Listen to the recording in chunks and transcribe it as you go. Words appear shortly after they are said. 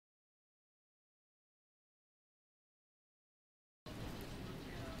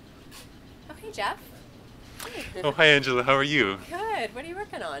Hey, Geoff. Oh, hi Angela, how are you? Good. What are you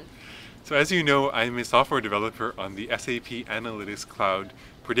working on? So as you know, I'm a software developer on the SAP Analytics Cloud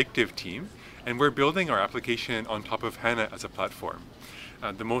predictive team, and we're building our application on top of HANA as a platform.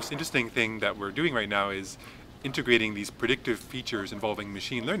 The most interesting thing that we're doing right now is integrating these predictive features involving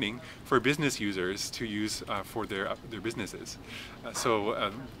machine learning for business users to use for their businesses.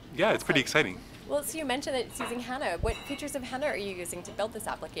 Yeah, it's pretty Awesome. exciting. Well, so you mentioned that it's using HANA. What features of HANA are you using to build this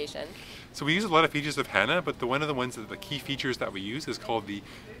application? So we use a lot of features of HANA, but one of the ones that the key features that we use is called the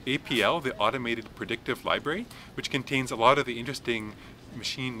APL, the Automated Predictive Library, which contains a lot of the interesting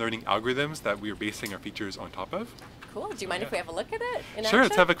machine learning algorithms that we are basing our features on top of. Cool. Do you mind if we have a look at it in Sure,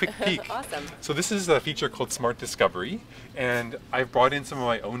 let's action? have a quick peek. Awesome. So this is a feature called Smart Discovery, and I've brought in some of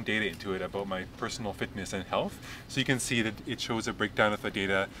my own data into it about my personal fitness and health. So you can see that it shows a breakdown of the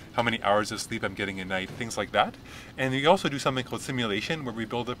data, how many hours of sleep I'm getting a night, things like that. And we also do something called simulation, where we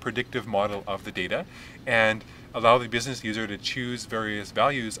build a predictive model of the data and allow the business user to choose various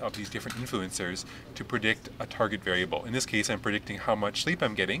values of these different influencers to predict a target variable. In this case, I'm predicting how much sleep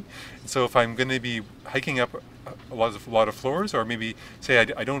I'm getting. So if I'm going to be hiking up a lot of floors, or maybe say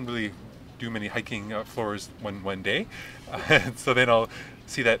I don't really do many hiking floors one day, so then I'll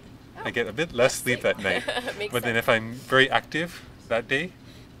see that I get a bit less sleep that night. But then if I'm very active that day,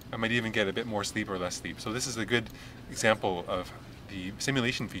 I might even get a bit more sleep or less sleep. So this is a good example of the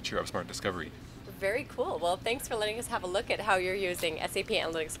simulation feature of Smart Discovery. Very cool. Well, thanks for letting us have a look at how you're using SAP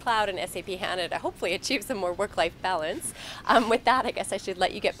Analytics Cloud and SAP HANA to hopefully achieve some more work-life balance. With that, I guess I should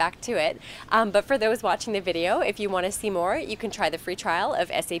let you get back to it. But for those watching the video, if you want to see more, you can try the free trial of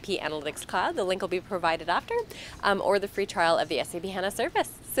SAP Analytics Cloud. The link will be provided after, or the free trial of the SAP HANA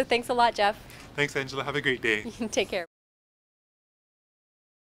service. So thanks a lot, Geoff. Thanks, Angela. Have a great day. Take care.